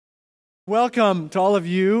Welcome to all of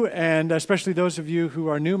you, and especially those of you who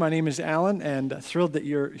are new. My name is Alan, and thrilled that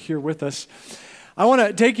you're here with us. I want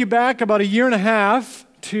to take you back about a year and a half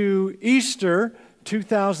to Easter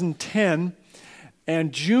 2010,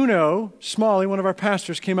 and Juno Smalley, one of our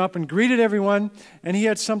pastors, came up and greeted everyone, and he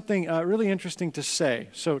had something really interesting to say.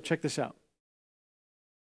 So check this out.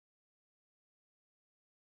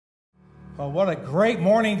 Well, what a great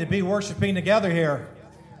morning to be worshiping together here.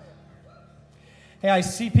 Hey, I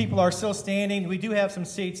see people are still standing. We do have some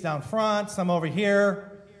seats down front, some over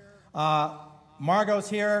here. Margot's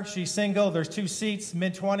here. She's single. There's 2 seats,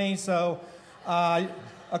 mid-20s, so a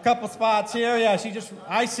couple spots here. Yeah,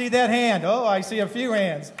 I see that hand. Oh, I see a few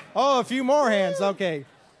hands. Oh, a few more hands. Okay.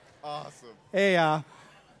 Awesome. Hey,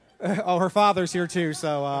 her father's here too,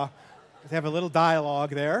 so we have a little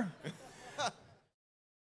dialogue there.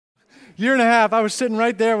 Year and a half, I was sitting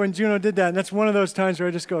right there when Juno did that, and that's one of those times where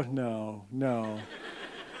I just go, no,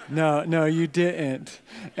 you didn't.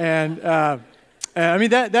 And I mean,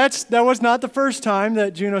 that was not the first time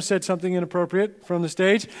that Juno said something inappropriate from the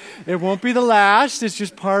stage. It won't be the last. It's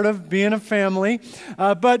just part of being a family.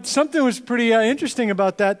 But something was pretty interesting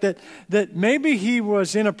about that maybe he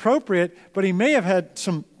was inappropriate, but he may have had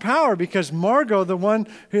some power, because Margot, the one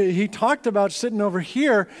who he talked about sitting over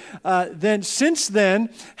here, since then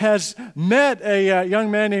has met a young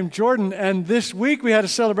man named Jordan, and this week we had a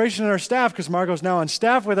celebration in our staff because Margot's now on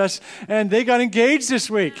staff with us, and they got engaged this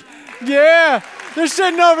week. Yeah, they're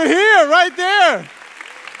sitting over here, right there.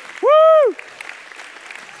 Woo!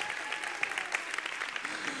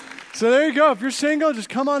 So there you go. If you're single, just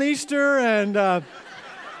come on Easter, and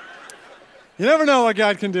you never know what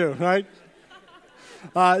God can do, right?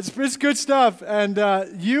 It's good stuff, and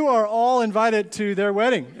you are all invited to their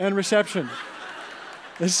wedding and reception.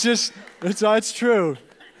 It's true.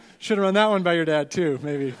 Should have run that one by your dad too,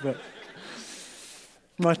 maybe. But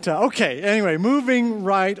okay, anyway, moving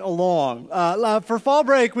right along. For fall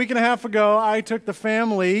break, a week and a half ago, I took the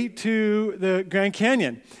family to the Grand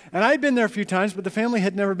Canyon. And I'd been there a few times, but the family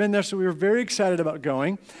had never been there, so we were very excited about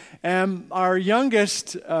going. And our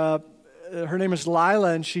youngest, her name is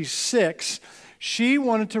Lila, and she's 6. She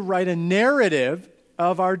wanted to write a narrative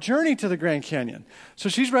of our journey to the Grand Canyon. So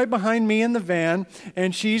she's right behind me in the van,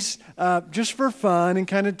 and she's, just for fun and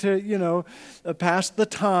kind of to, pass the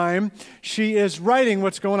time, she is writing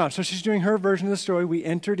what's going on. So she's doing her version of the story. We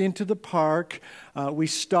entered into the park. We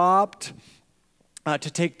stopped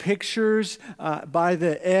to take pictures by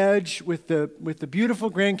the edge with the beautiful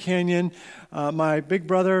Grand Canyon. My big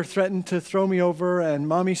brother threatened to throw me over, and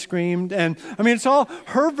Mommy screamed. And I mean, it's all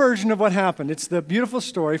her version of what happened. It's the beautiful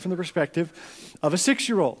story from the perspective of a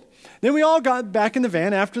 6-year-old. Then we all got back in the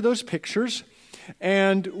van after those pictof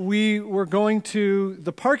and we were going to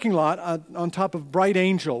the parking lot on top of Bright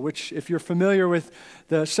Angel, which, if you're familiar with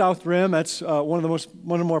the South Rim, that's one of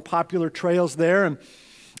the more popular trails there.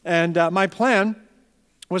 And my plan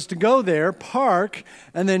was to go there, park,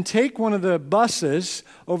 and then take one of the buses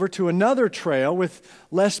over to another trail with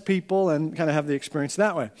less people and kind of have the experience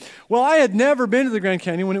that way. Well, I had never been to the Grand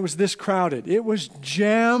Canyon when it was this crowded. It was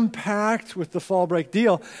jam-packed with the fall break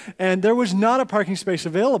deal, and there was not a parking space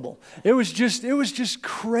available. It was just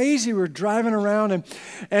crazy. We were driving around,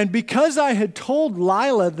 and because I had told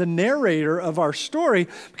Lila, the narrator of our story,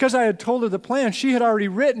 because I had told her the plan, she had already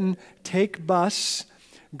written, take bus,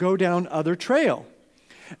 go down other trail.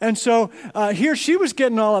 And so here she was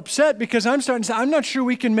getting all upset because I'm starting to say, I'm not sure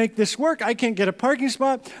we can make this work. I can't get a parking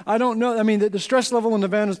spot. I don't know. I mean, the stress level in the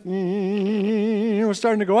van was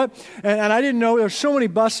starting to go up. And I didn't know. There were so many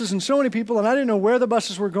buses and so many people, and I didn't know where the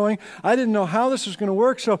buses were going. I didn't know how this was going to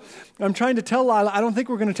work. So I'm trying to tell Lila, I don't think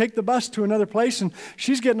we're going to take the bus to another place. And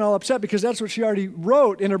she's getting all upset because that's what she already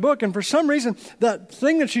wrote in her book. And for some reason, that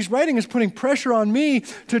thing that she's writing is putting pressure on me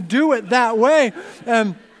to do it that way.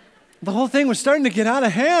 The whole thing was starting to get out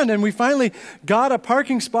of hand, and we finally got a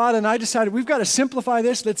parking spot, and I decided we've got to simplify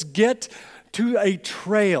this. Let's get to a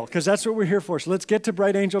trail, because that's what we're here for. So let's get to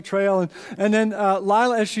Bright Angel Trail. And then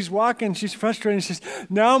Lila, as she's walking, she's frustrated. She says,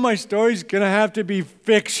 now my story's going to have to be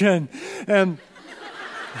fiction.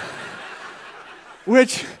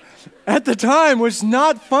 Which at the time was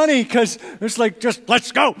not funny, because it's like, just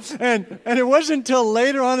let's go. And it wasn't until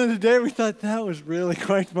later on in the day we thought that was really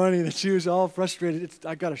quite funny, that she was all frustrated.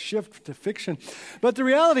 I got to shift to fiction. But the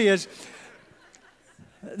reality is,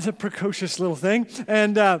 it's a precocious little thing,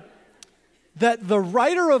 and that the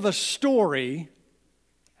writer of a story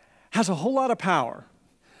has a whole lot of power.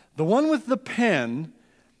 The one with the pen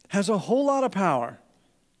has a whole lot of power.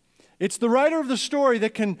 It's the writer of the story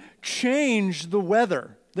that can change the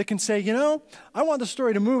weather, that can say, I want the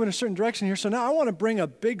story to move in a certain direction here, so now I want to bring a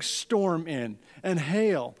big storm in, and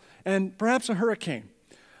hail, and perhaps a hurricane.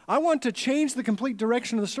 I want to change the complete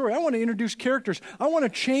direction of the story. I want to introduce characters. I want to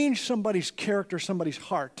change somebody's character, somebody's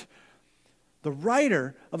heart. The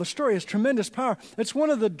writer of a story has tremendous power. It's one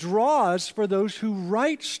of the draws for those who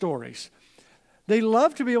write stories. They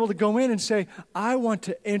love to be able to go in and say, I want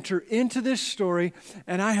to enter into this story,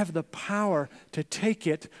 and I have the power to take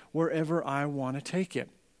it wherever I want to take it.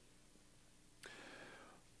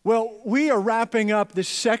 Well, we are wrapping up this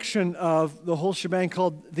section of the whole shebang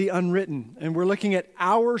called The Unwritten, and we're looking at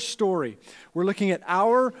our story. We're looking at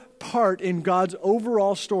our part in God's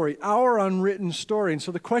overall story, our unwritten story. And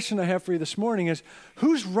so the question I have for you this morning is,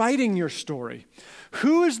 who's writing your story?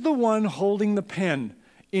 Who is the one holding the pen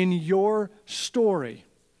in your story?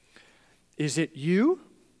 Is it you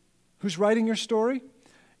who's writing your story?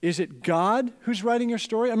 Is it God who's writing your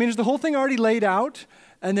story? I mean, is the whole thing already laid out,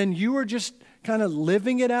 and then you are just kind of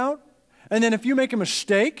living it out? And then if you make a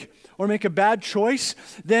mistake or make a bad choice,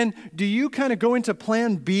 then do you kind of go into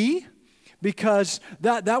plan B? Because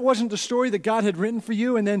that wasn't the story that God had written for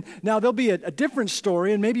you, and then now there'll be a different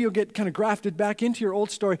story, and maybe you'll get kind of grafted back into your old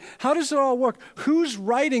story. How does it all work? Who's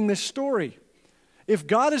writing this story? If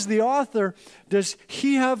God is the author, does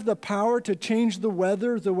He have the power to change the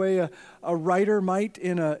weather the way a writer might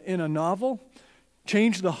in a novel?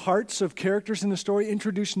 Change the hearts of characters in the story,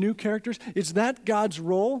 introduce new characters? Is that God's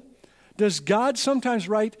role? Does God sometimes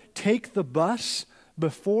write, take the bus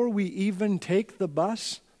before we even take the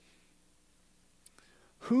bus?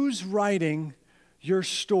 Who's writing your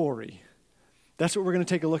story? That's what we're going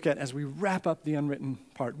to take a look at as we wrap up the unwritten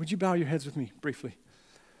part. Would you bow your heads with me briefly?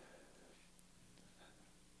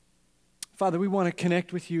 Father, we want to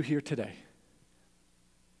connect with you here today.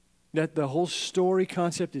 That the whole story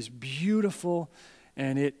concept is beautiful,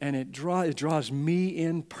 and it draws me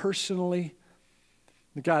in personally.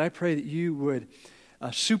 God, I pray that you would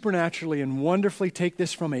supernaturally and wonderfully take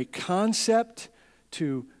this from a concept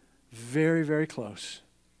to very, very close.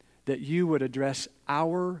 That you would address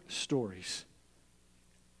our stories,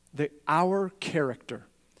 our character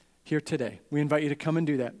here today. We invite you to come and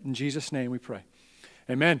do that. In Jesus' name we pray.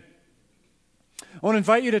 Amen. I want to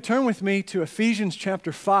invite you to turn with me to Ephesians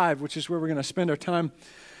chapter 5, which is where we're going to spend our time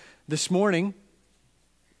this morning.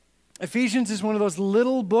 Ephesians is one of those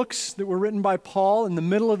little books that were written by Paul in the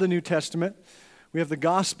middle of the New Testament. We have the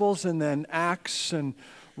Gospels and then Acts and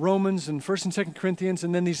Romans and 1st and 2nd Corinthians,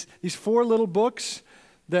 and then these four little books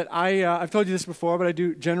that I've told you this before, but I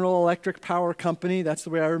do General Electric Power Company. That's the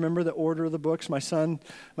way I remember the order of the books. My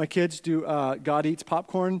kids do God Eats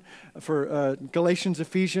Popcorn for Galatians,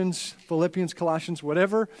 Ephesians, Philippians, Colossians,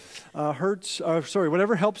 whatever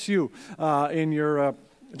whatever helps you in your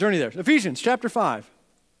journey there. Ephesians chapter 5,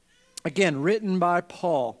 again, written by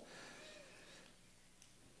Paul.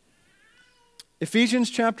 Ephesians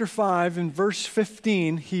chapter 5 in verse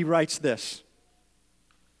 15, he writes this.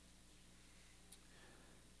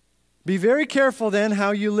 Be very careful then how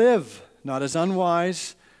you live, not as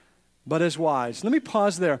unwise, but as wise. Let me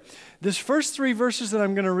pause there. These first three verses that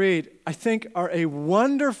I'm going to read, I think, are a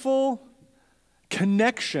wonderful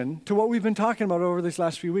connection to what we've been talking about over these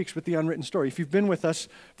last few weeks with the unwritten story, if you've been with us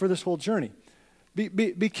for this whole journey.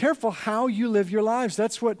 Be careful how you live your lives.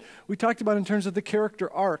 That's what we talked about in terms of the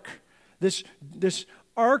character arc. This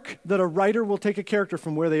arc that a writer will take a character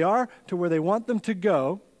from where they are to where they want them to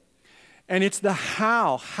go. And it's the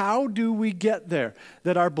how. How do we get there?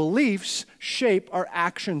 That our beliefs shape our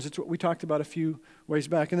actions. It's what we talked about a few ways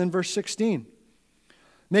back. And then verse 16.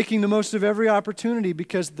 Making the most of every opportunity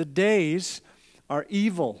because the days are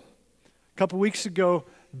evil. A couple weeks ago,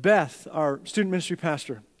 Beth, our student ministry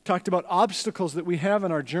pastor, talked about obstacles that we have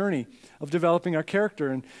in our journey of developing our character.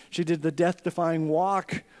 And she did the death-defying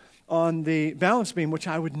walk on the balance beam, which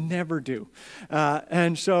I would never do.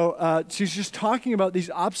 And so she's just talking about these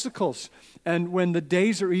obstacles and when the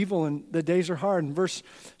days are evil and the days are hard. In verse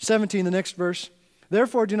 17, the next verse,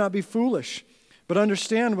 therefore do not be foolish, but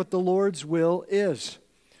understand what the Lord's will is.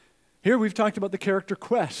 Here we've talked about the character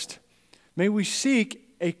quest. May we seek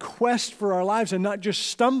a quest for our lives and not just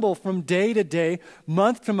stumble from day to day,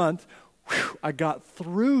 month to month. I got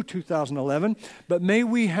through 2011, but may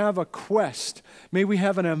we have a quest. May we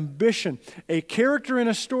have an ambition. A character in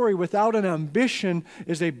a story without an ambition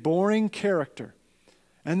is a boring character.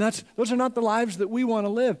 And those are not the lives that we want to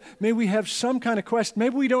live. May we have some kind of quest.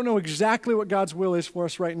 Maybe we don't know exactly what God's will is for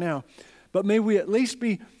us right now, but may we at least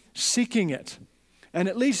be seeking it and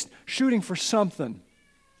at least shooting for something.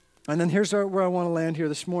 And then here's where I want to land here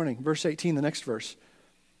this morning. Verse 18, the next verse.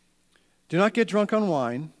 Do not get drunk on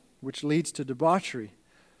wine, which leads to debauchery.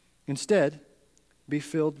 Instead, be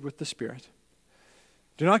filled with the Spirit.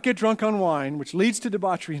 Do not get drunk on wine, which leads to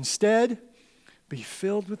debauchery. Instead, Be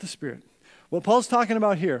filled with the Spirit. What Paul's talking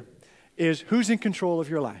about here is who's in control of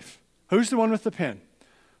your life. Who's the one with the pen?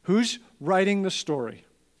 Who's writing the story?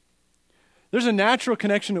 There's a natural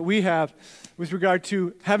connection that we have with regard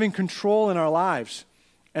to having control in our lives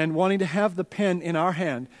and wanting to have the pen in our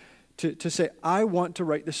hand to say, I want to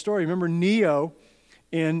write the story. Remember Neo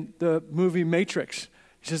in the movie Matrix.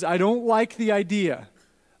 He says, I don't like the idea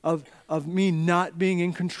of me not being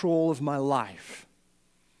in control of my life.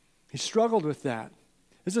 He struggled with that.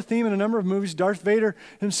 There's a theme in a number of movies. Darth Vader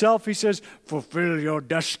himself, he says, fulfill your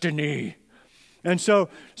destiny. And so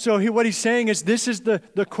what he's saying is, this is the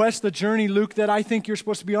quest, the journey, Luke, that I think you're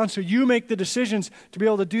supposed to be on. So you make the decisions to be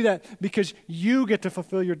able to do that because you get to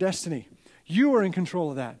fulfill your destiny. You are in control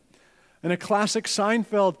of that. In a classic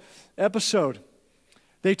Seinfeld episode,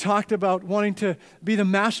 they talked about wanting to be the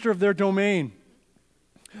master of their domain.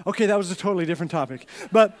 Okay, that was a totally different topic.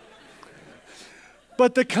 But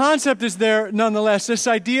the concept is there nonetheless, this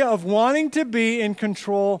idea of wanting to be in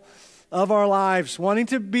control of our lives, wanting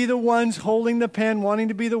to be the ones holding the pen, wanting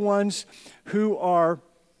to be the ones who are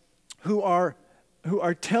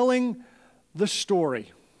telling the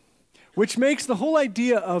story, which makes the whole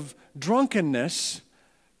idea of drunkenness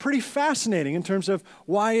pretty fascinating in terms of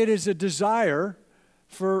why it is a desire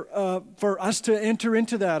for us to enter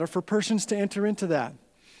into that, or for persons to enter into that.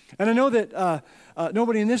 And I know that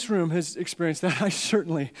nobody in this room has experienced that. I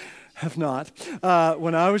certainly have not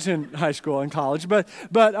when I was in high school and college,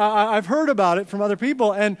 but I've heard about it from other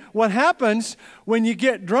people. And what happens when you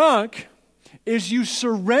get drunk is you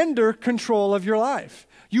surrender control of your life.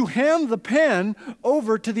 You hand the pen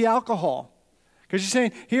over to the alcohol. Because you're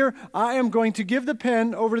saying, here, I am going to give the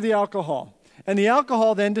pen over to the alcohol. And the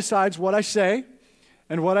alcohol then decides what I say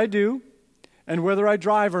and what I do and whether I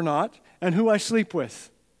drive or not and who I sleep with.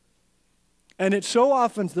 And it so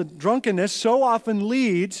often, the drunkenness so often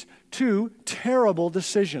leads to terrible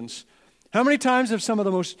decisions. How many times have some of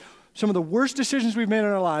the worst decisions we've made in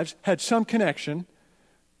our lives had some connection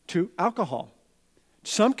to alcohol?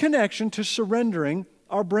 Some connection to surrendering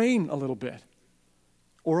our brain a little bit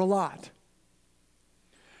or a lot.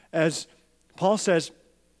 As Paul says,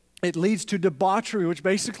 it leads to debauchery, which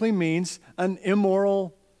basically means an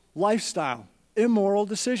immoral lifestyle, immoral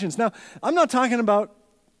decisions. Now, I'm not talking about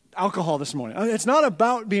alcohol this morning. It's not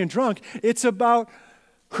about being drunk. It's about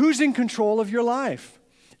who's in control of your life.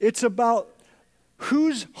 It's about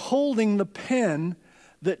who's holding the pen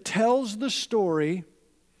that tells the story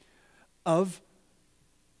of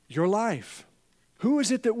your life. Who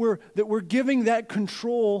is it that we're giving that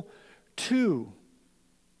control to?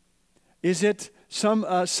 Is it some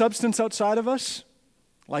substance outside of us,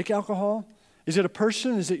 like alcohol? Is it a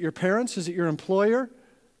person? Is it your parents? Is it your employer?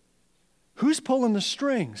 Who's pulling the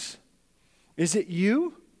strings? Is it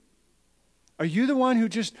you? Are you the one who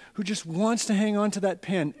just wants to hang on to that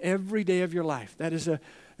pen every day of your life? That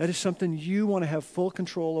is something you want to have full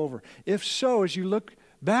control over. If so, as you look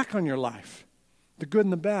back on your life, the good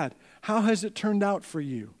and the bad, how has it turned out for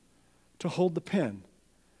you to hold the pen,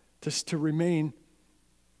 to remain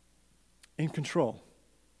in control?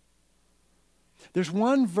 There's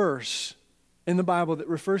one verse in the Bible that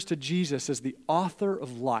refers to Jesus as the author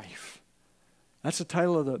of life. That's the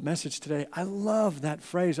title of the message today. I love that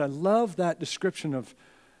phrase. I love that description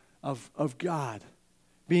of God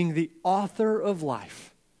being the author of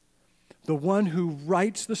life, the one who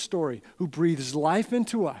writes the story, who breathes life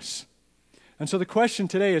into us. And so the question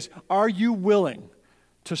today is, are you willing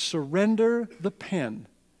to surrender the pen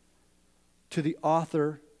to the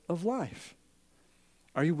author of life?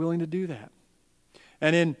 Are you willing to do that?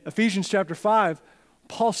 And in Ephesians chapter 5,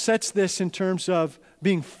 Paul sets this in terms of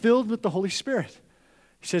being filled with the Holy Spirit.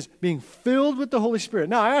 He says, being filled with the Holy Spirit.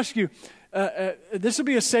 Now, I ask you, this will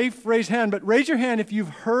be a safe raised hand, but raise your hand if you've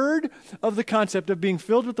heard of the concept of being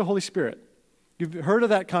filled with the Holy Spirit. You've heard of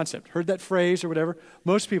that concept, heard that phrase or whatever.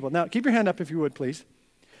 Most people. Now, keep your hand up if you would, please.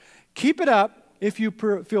 Keep it up if you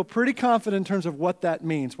feel pretty confident in terms of what that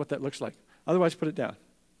means, what that looks like. Otherwise, put it down.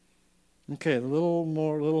 Okay, a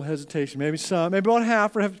little hesitation. Maybe about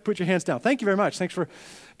half would have to put your hands down. Thank you very much. Thanks for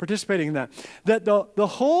participating in that. That the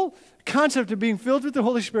whole concept of being filled with the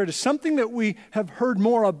Holy Spirit is something that we have heard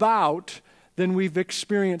more about than we've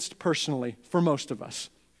experienced personally for most of us.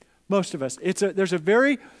 Most of us. There's a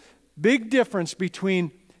very big difference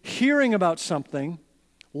between hearing about something,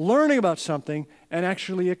 learning about something, and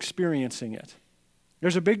actually experiencing it.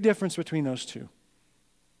 There's a big difference between those two.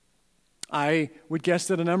 I would guess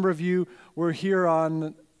that a number of you were here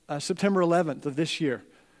on September 11th of this year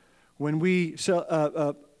when we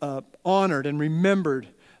honored and remembered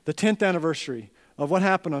the 10th anniversary of what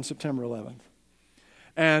happened on September 11th.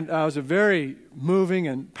 And it was a very moving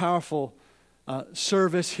and powerful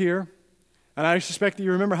service here. And I suspect that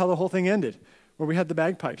you remember how the whole thing ended, where we had the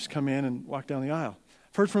bagpipes come in and walk down the aisle.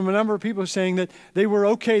 I've heard from a number of people saying that they were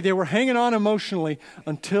okay, they were hanging on emotionally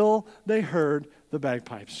until they heard the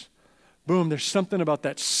bagpipes. Boom, there's something about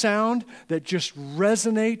that sound that just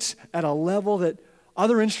resonates at a level that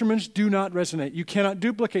other instruments do not resonate. You cannot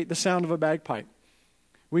duplicate the sound of a bagpipe.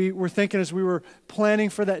 We were thinking as we were planning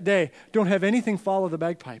for that day, don't have anything follow the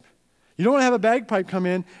bagpipe. You don't want to have a bagpipe come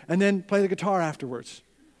in and then play the guitar afterwards.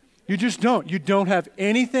 You just don't. You don't have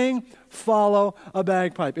anything follow a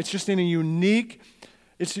bagpipe. It's just in a unique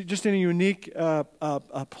place.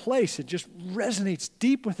 It just resonates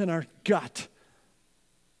deep within our gut.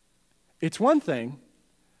 It's one thing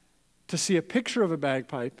to see a picture of a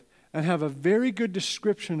bagpipe and have a very good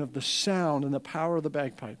description of the sound and the power of the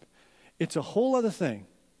bagpipe. It's a whole other thing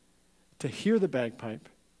to hear the bagpipe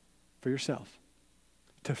for yourself,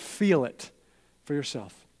 to feel it for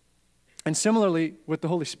yourself. And similarly with the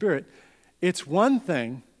Holy Spirit, it's one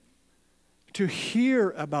thing to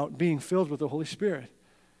hear about being filled with the Holy Spirit,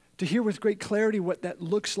 to hear with great clarity what that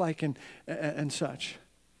looks like and such.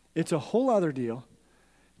 It's a whole other deal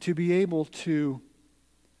to be able to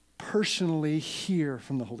personally hear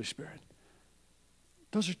from the Holy Spirit.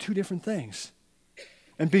 Those are two different things.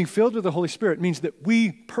 And being filled with the Holy Spirit means that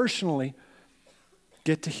we personally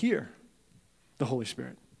get to hear the Holy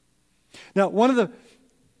Spirit. Now, one of the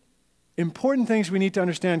important things we need to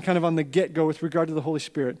understand kind of on the get-go with regard to the Holy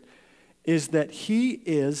Spirit is that He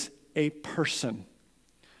is a person.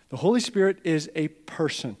 The Holy Spirit is a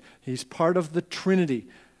person. He's part of the Trinity.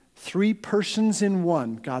 3 persons in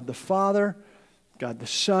one. God the Father, God the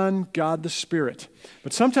Son, God the Spirit.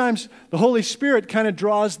 But sometimes the Holy Spirit kind of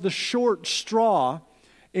draws the short straw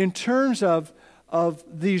in terms of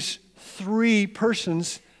these 3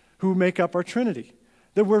 persons who make up our Trinity.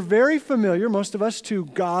 That we're very familiar, most of us, to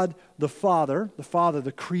God the Father,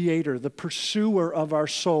 the Creator, the pursuer of our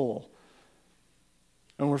soul.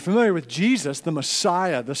 And we're familiar with Jesus, the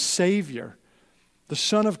Messiah, the Savior, the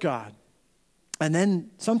Son of God. And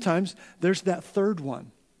then sometimes there's that third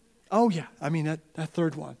one. Oh yeah, that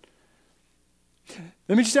third one.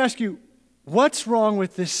 Let me just ask you, what's wrong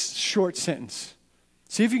with this short sentence?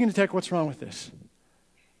 See if you can detect what's wrong with this.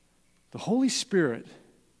 The Holy Spirit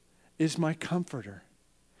is my comforter.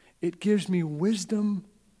 It gives me wisdom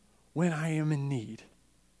when I am in need.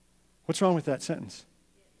 What's wrong with that sentence?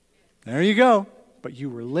 There you go. But you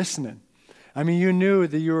were listening. You knew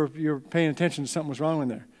that you were paying attention to something was wrong in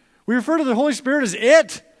there. We refer to the Holy Spirit as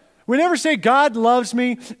it. We never say God loves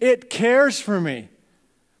me, it cares for me.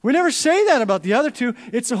 We never say that about the other two.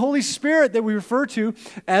 It's the Holy Spirit that we refer to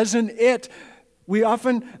as an it. We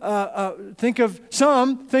often think of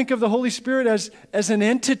the Holy Spirit as an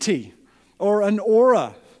entity or an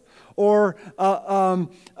aura or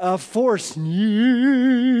a force.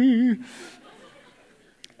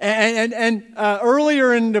 And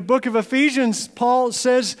earlier in the book of Ephesians, Paul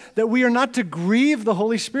says that we are not to grieve the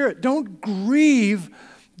Holy Spirit. Don't grieve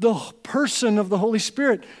the person of the Holy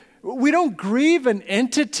Spirit. We don't grieve an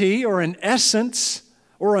entity or an essence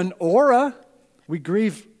or an aura. We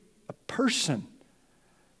grieve a person.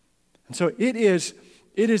 And so it is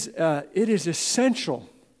essential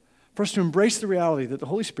for us to embrace the reality that the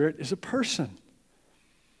Holy Spirit is a person.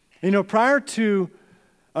 Prior to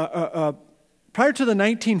the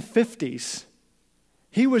 1950s,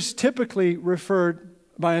 he was typically referred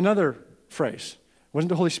by another phrase. It wasn't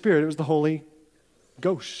the Holy Spirit, it was the Holy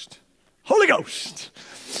Ghost. Holy Ghost!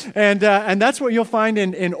 And that's what you'll find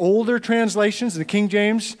in older translations. The King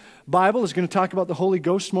James Bible is going to talk about the Holy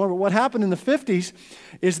Ghost more. But what happened in the 50s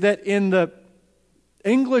is that in the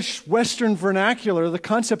English Western vernacular, the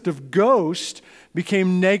concept of ghost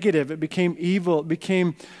became negative. It became evil. It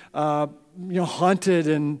became haunted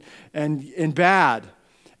and bad.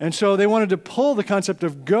 And so they wanted to pull the concept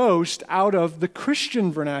of ghost out of the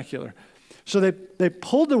Christian vernacular. So they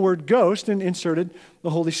pulled the word ghost and inserted the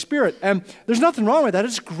Holy Spirit. And there's nothing wrong with that.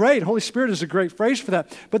 It's great. Holy Spirit is a great phrase for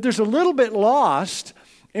that. But there's a little bit lost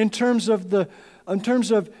in terms of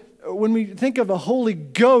when we think of a Holy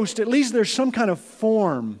Ghost, at least there's some kind of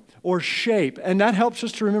form or shape. And that helps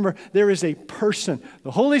us to remember there is a person.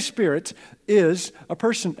 The Holy Spirit is a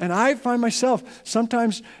person. And I find myself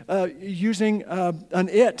sometimes using an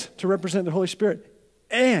it to represent the Holy Spirit.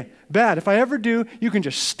 Bad. If I ever do, you can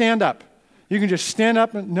just stand up. You can just stand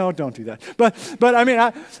up and, no, don't do that. But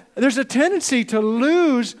there's a tendency to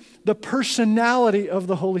lose the personality of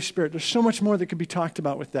the Holy Spirit. There's so much more that could be talked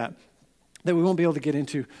about with that we won't be able to get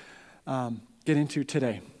into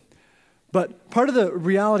today. But part of the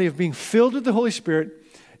reality of being filled with the Holy Spirit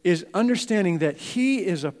is understanding that He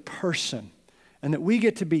is a person. and that we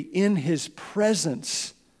get to be in His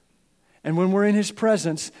presence. And when we're in His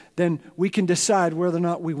presence, then we can decide whether or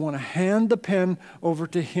not we want to hand the pen over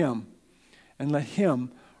to Him and let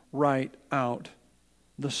Him write out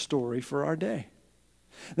the story for our day.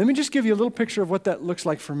 Let me just give you a little picture of what that looks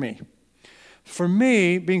like for me. For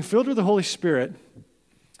me, being filled with the Holy Spirit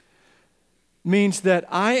means that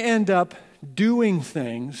I end up doing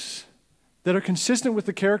things that are consistent with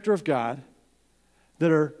the character of God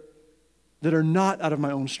that are not out of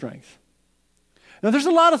my own strength. Now, there's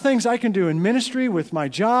a lot of things I can do in ministry with my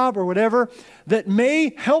job or whatever that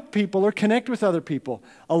may help people or connect with other people.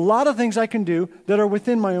 A lot of things I can do that are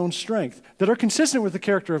within my own strength, that are consistent with the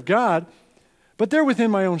character of God, but they're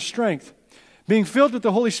within my own strength. Being filled with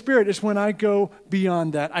the Holy Spirit is when I go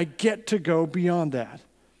beyond that. I get to go beyond that.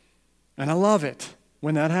 And I love it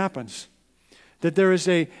when that happens. That there is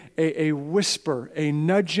a whisper, a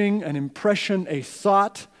nudging, an impression, a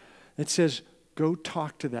thought that says, go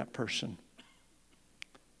talk to that person.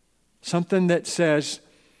 Something that says,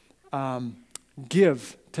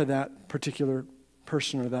 give to that particular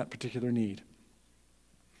person or that particular need.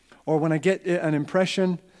 Or when I get an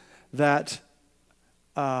impression that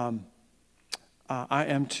I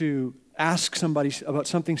am to ask somebody about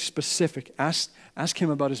something specific, ask him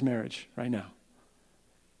about his marriage right now.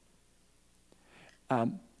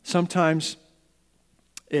 Sometimes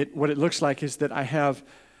what it looks like is that I have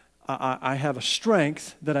a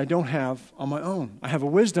strength that I don't have on my own. I have a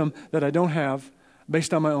wisdom that I don't have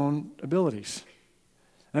based on my own abilities.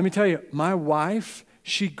 Let me tell you, my wife,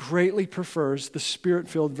 she greatly prefers the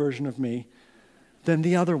Spirit-filled version of me than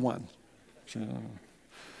the other one.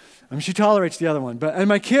 She tolerates the other one. And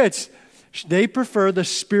my kids, they prefer the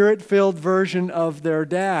Spirit-filled version of their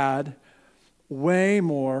dad way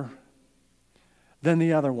more than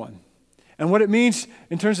the other one. And what it means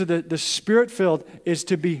in terms of the Spirit-filled is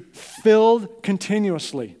to be filled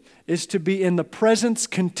continuously, is to be in the presence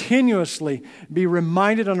continuously, be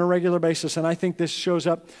reminded on a regular basis. And I think this shows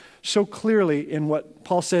up so clearly in what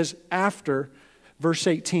Paul says after verse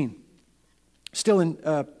 18. Still in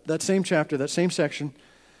that same chapter, that same section.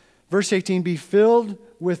 Verse 18, be filled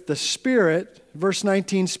with the Spirit. Verse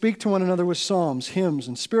 19, speak to one another with psalms, hymns,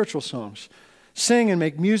 and spiritual songs. Sing and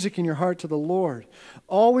make music in your heart to the Lord,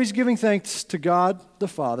 always giving thanks to God the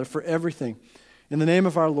Father for everything in the name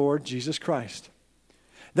of our Lord Jesus Christ.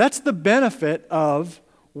 That's the benefit of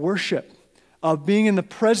worship, of being in the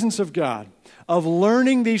presence of God, of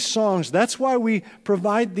learning these songs. That's why we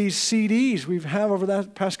provide these CDs we have over the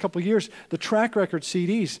past couple of years, the track record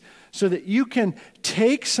CDs, so that you can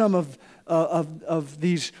take some of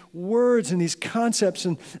these words and these concepts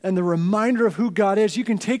and the reminder of who God is. You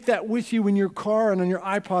can take that with you in your car and on your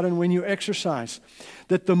iPod and when you exercise.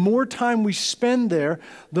 That the more time we spend there,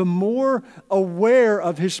 the more aware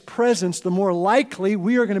of His presence, the more likely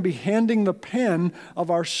we are going to be handing the pen of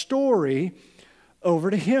our story over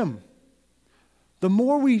to Him. The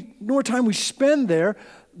more time we spend there,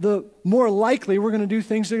 the more likely we're going to do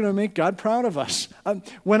things that are going to make God proud of us.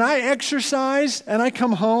 When I exercise and I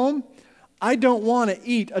come home, I don't want to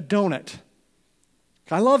eat a donut.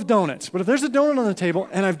 I love donuts, but if there's a donut on the table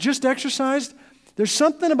and I've just exercised, there's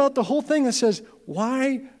something about the whole thing that says,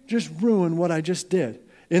 why just ruin what I just did?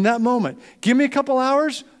 In that moment, give me a couple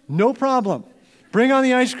hours, no problem. Bring on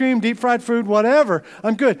the ice cream, deep fried food, whatever,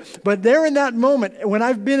 I'm good. But there in that moment, when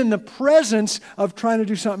I've been in the presence of trying to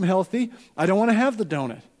do something healthy, I don't want to have the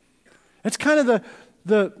donut. It's kind of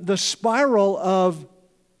the spiral of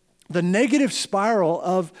the negative spiral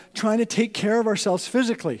of trying to take care of ourselves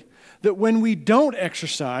physically. That when we don't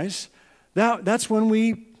exercise, that's when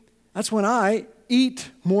I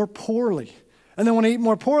eat more poorly. And then when I eat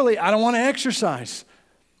more poorly, I don't want to exercise.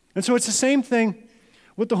 And so it's the same thing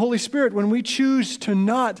with the Holy Spirit. When we choose to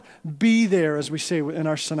not be there, as we say in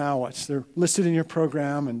our Sanawats, they're listed in your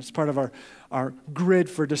program and it's part of our grid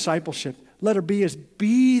for discipleship. Letter B is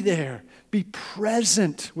be there. Be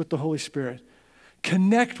present with the Holy Spirit.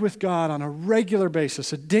 Connect with God on a regular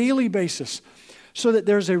basis, a daily basis, so that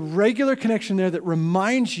there's a regular connection there that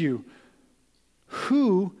reminds you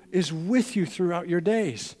who is with you throughout your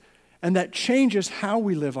days. And that changes how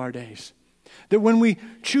we live our days. That when we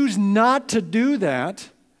choose not to do that,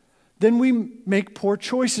 then we make poor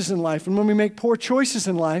choices in life. And when we make poor choices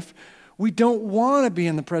in life, we don't want to be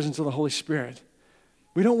in the presence of the Holy Spirit.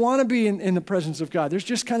 We don't want to be in the presence of God. There's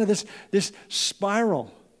just kind of this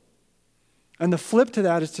spiral. And the flip to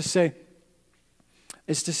that is to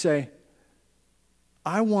say,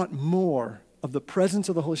 I want more of the presence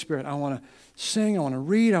of the Holy Spirit. I want to sing, I want to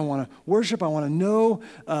read, I want to worship, I want to know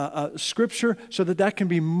Scripture so that can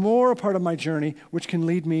be more a part of my journey, which can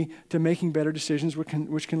lead me to making better decisions,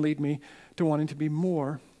 which can lead me to wanting to be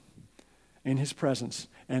more in His presence.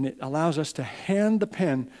 And it allows us to hand the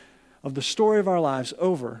pen of the story of our lives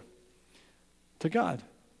over to God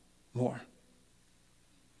more.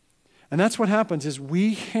 And that's what happens is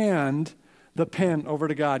we hand the pen over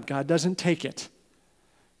to God. God doesn't take it.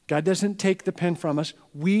 God doesn't take the pen from us.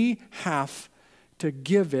 We have to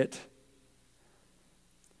give it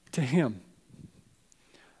to Him.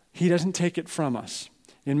 He doesn't take it from us.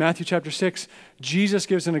 In Matthew chapter 6, Jesus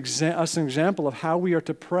gives us an example of how we are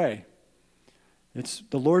to pray. It's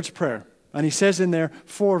the Lord's Prayer. And He says in there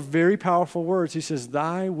 4 very powerful words. He says,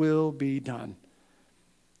 "Thy will be done."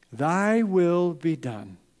 Thy will be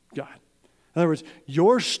done, God. In other words,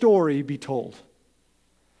 your story be told.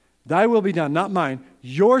 Thy will be done, not mine.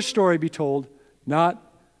 Your story be told,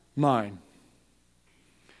 not mine.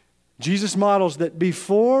 Jesus models that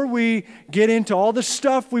before we get into all the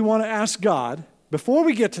stuff we want to ask God, before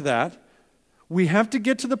we get to that, we have to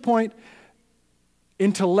get to the point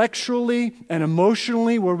intellectually and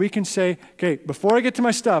emotionally where we can say, okay, before I get to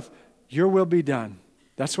my stuff, your will be done.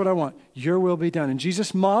 That's what I want. Your will be done. And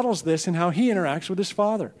Jesus models this in how He interacts with His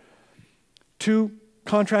Father. 2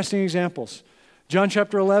 contrasting examples. John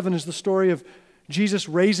chapter 11 is the story of Jesus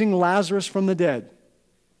raising Lazarus from the dead.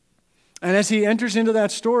 And as He enters into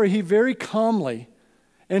that story, He very calmly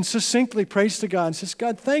and succinctly prays to God and says,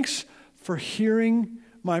 God, thanks for hearing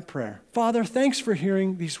my prayer. Father, thanks for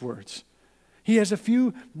hearing these words. He has a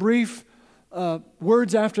few brief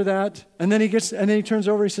words after that, and then he turns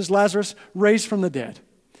over, he says, Lazarus, raised from the dead.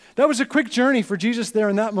 That was a quick journey for Jesus there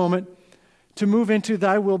in that moment to move into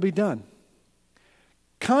thy will be done.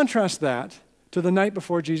 Contrast that to the night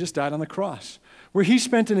before Jesus died on the cross, where He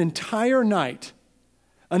spent an entire night,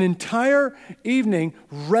 an entire evening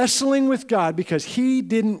wrestling with God because He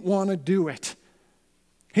didn't want to do it.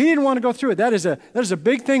 He didn't want to go through it. That is a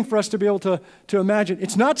big thing for us to be able to imagine.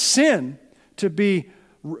 It's not sin to be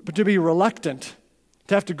reluctant,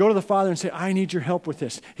 to have to go to the Father and say, I need your help with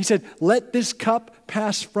this. He said, let this cup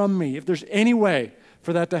pass from me, if there's any way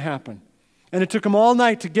for that to happen. And it took Him all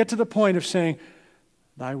night to get to the point of saying,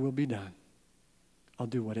 thy will be done. I'll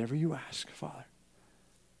do whatever you ask, Father.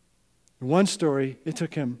 In one story, it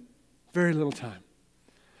took Him very little time.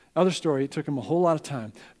 Other story, it took Him a whole lot of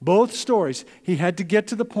time. Both stories, He had to get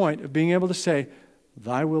to the point of being able to say,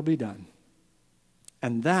 thy will be done.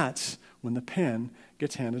 And that's when the pen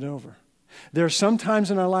gets handed over. There are some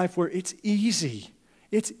times in our life where it's easy.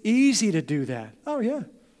 It's easy to do that. Oh, yeah.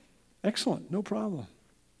 Excellent. No problem.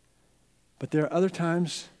 But there are other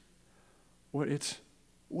times where it's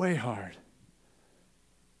way hard.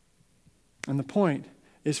 And the point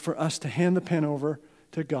is for us to hand the pen over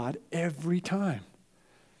to God every time.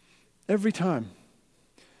 Every time.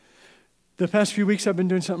 The past few weeks I've been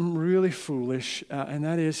doing something really foolish, and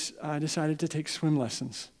that is I decided to take swim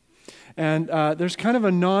lessons. And there's kind of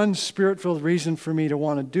a non-spirit-filled reason for me to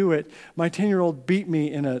want to do it. My 10-year-old beat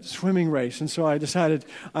me in a swimming race, and so I decided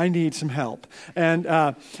I need some help. And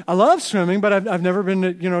I love swimming, but I've never been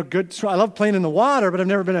a good swimmer. I love playing in the water, but I've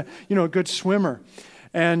never been a good swimmer.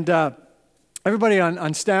 And everybody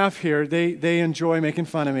on staff here, they enjoy making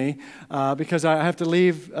fun of me because I have to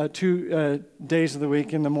leave 2 days of the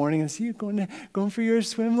week in the morning and see you going for your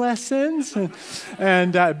swim lessons.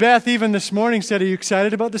 And Beth even this morning said, are you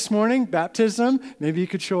excited about this morning? Baptism? Maybe you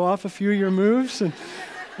could show off a few of your moves.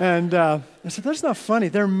 And I said, that's not funny.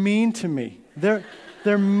 They're mean to me. They're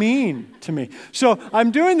mean to me. So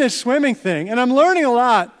I'm doing this swimming thing and I'm learning a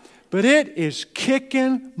lot, but it is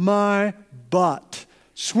kicking my butt.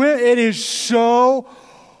 It is so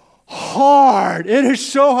hard. It is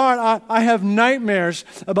so hard. I have nightmares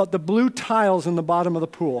about the blue tiles in the bottom of the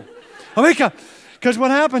pool. Because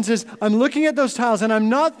what happens is I'm looking at those tiles and I'm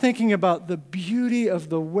not thinking about the beauty of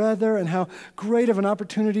the weather and how great of an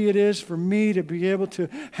opportunity it is for me to be able to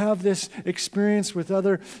have this experience with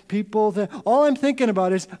other people. All I'm thinking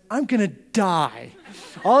about is I'm going to die.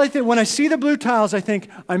 When I see the blue tiles, I think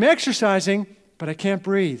I'm exercising, but I can't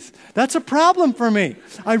breathe. That's a problem for me.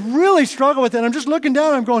 I really struggle with it. I'm just looking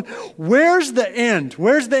down. I'm going, where's the end?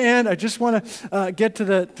 Where's the end? I just want to get to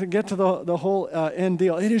the whole end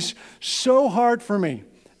deal. It is so hard for me.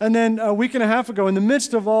 And then a week and a half ago, in the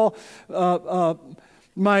midst of all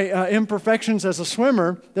my imperfections as a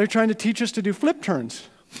swimmer, they're trying to teach us to do flip turns,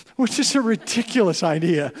 which is a ridiculous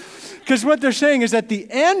idea. Because what they're saying is at the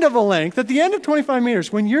end of a length, at the end of 25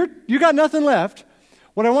 meters, when you got nothing left,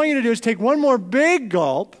 what I want you to do is take one more big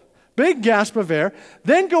gulp, big gasp of air,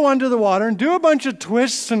 then go under the water and do a bunch of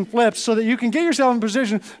twists and flips so that you can get yourself in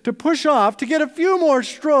position to push off, to get a few more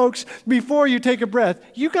strokes before you take a breath.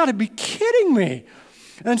 You got to be kidding me.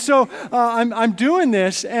 And so I'm doing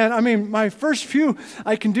this, and I mean, my first few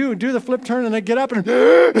I can do the flip turn, and I get up and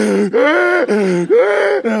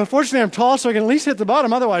fortunately I'm tall, so I can at least hit the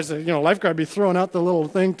bottom. Otherwise, lifeguard would be throwing out the little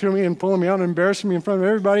thing to me and pulling me out and embarrassing me in front of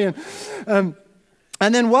everybody.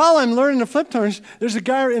 And then while I'm learning the flip turns, there's a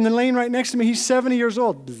guy in the lane right next to me. He's 70 years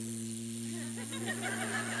old.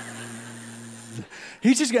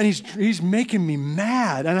 He's making me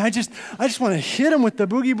mad, and I just want to hit him with the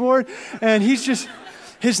boogie board, and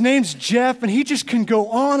his name's Jeff, and he just can go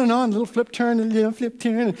on and on, little flip turn and little flip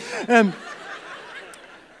turn. And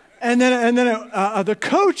then the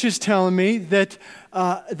coach is telling me that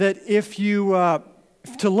if you,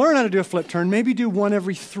 to learn how to do a flip turn, maybe do one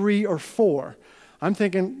every 3 or 4. I'm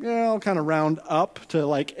thinking, I'll kind of round up to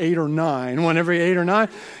like 8 or 9, one every 8 or 9.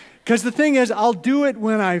 Because the thing is, I'll do it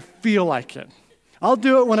when I feel like it. I'll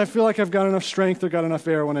do it when I feel like I've got enough strength or got enough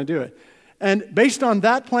air when I do it. And based on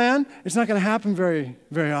that plan, it's not going to happen very,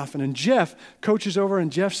 very often. And Jeff coaches over,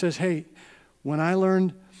 and Jeff says, hey, when I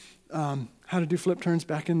learned how to do flip turns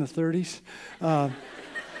back in the 30s,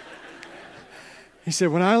 he said,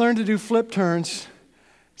 when I learned to do flip turns,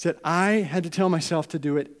 he said, I had to tell myself to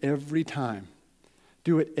do it every time.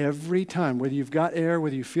 Do it every time, whether you've got air,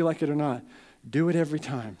 whether you feel like it or not. Do it every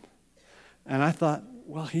time. And I thought,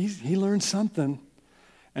 well, he learned something.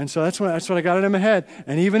 And so that's what I got it in my head.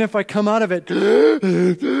 And even if I come out of it,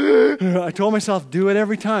 I told myself, do it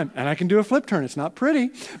every time. And I can do a flip turn. It's not pretty,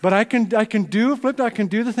 but I can do a flip turn. I can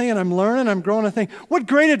do the thing, and I'm learning, I'm growing a thing. What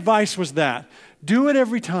great advice was that? Do it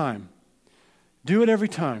every time. Do it every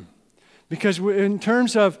time. Because in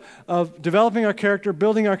terms of developing our character,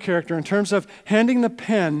 building our character, in terms of handing the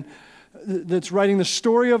pen that's writing the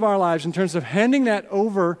story of our lives, in terms of handing that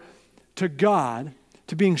over to God,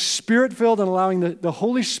 to being Spirit-filled and allowing the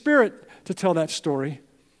Holy Spirit to tell that story,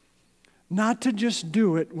 not to just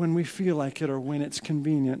do it when we feel like it or when it's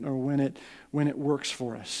convenient or when it works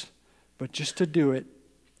for us, but just to do it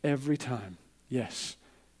every time. Yes.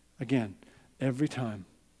 Again, every time,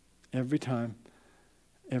 every time,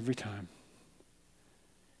 every time.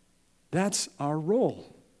 That's our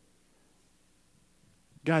role.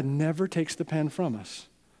 God never takes the pen from us.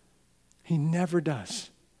 He never does.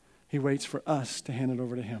 He waits for us to hand it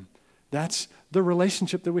over to Him. That's the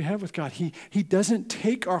relationship that we have with God. He doesn't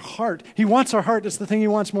take our heart. He wants our heart. That's the thing He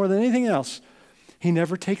wants more than anything else. He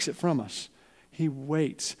never takes it from us. He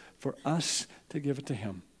waits for us to give it to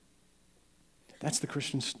Him. That's the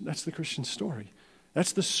Christian story.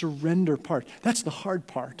 That's the surrender part. That's the hard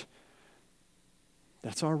part.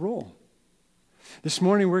 That's our role. This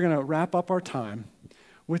morning we're going to wrap up our time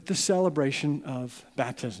with the celebration of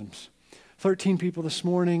baptisms. 13 people this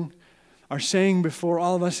morning are saying before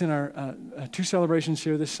all of us in our 2 celebrations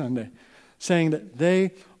here this Sunday, saying that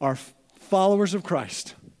they are followers of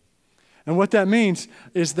Christ. And what that means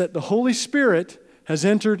is that the Holy Spirit has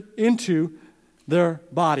entered into their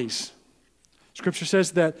bodies. Scripture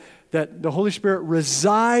says that the Holy Spirit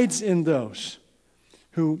resides in those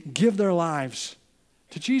who give their lives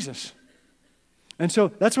to Jesus. And so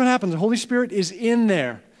that's what happens. The Holy Spirit is in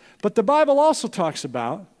there. But the Bible also talks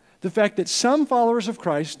about the fact that some followers of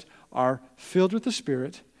Christ are filled with the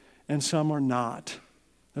Spirit and some are not.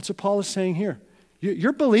 That's what Paul is saying here.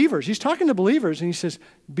 You're believers. He's talking to believers, and he says,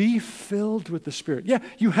 be filled with the Spirit. Yeah,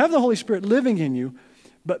 you have the Holy Spirit living in you,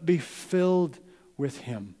 but be filled with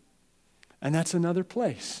Him. And that's another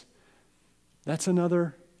place. That's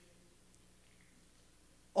another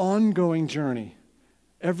ongoing journey.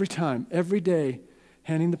 Every time, every day,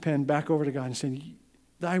 handing the pen back over to God and saying,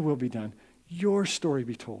 thy will be done. Your story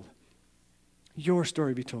be told. Your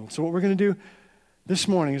story be told. So what we're going to do this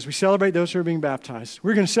morning as we celebrate those who are being baptized,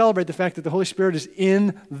 we're going to celebrate the fact that the Holy Spirit is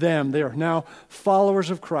in them. They are now followers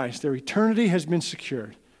of Christ. Their eternity has been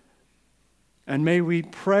secured. And may we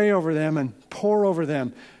pray over them and pour over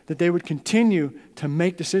them that they would continue to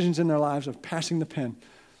make decisions in their lives of passing the pen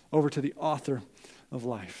over to the author of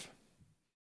life.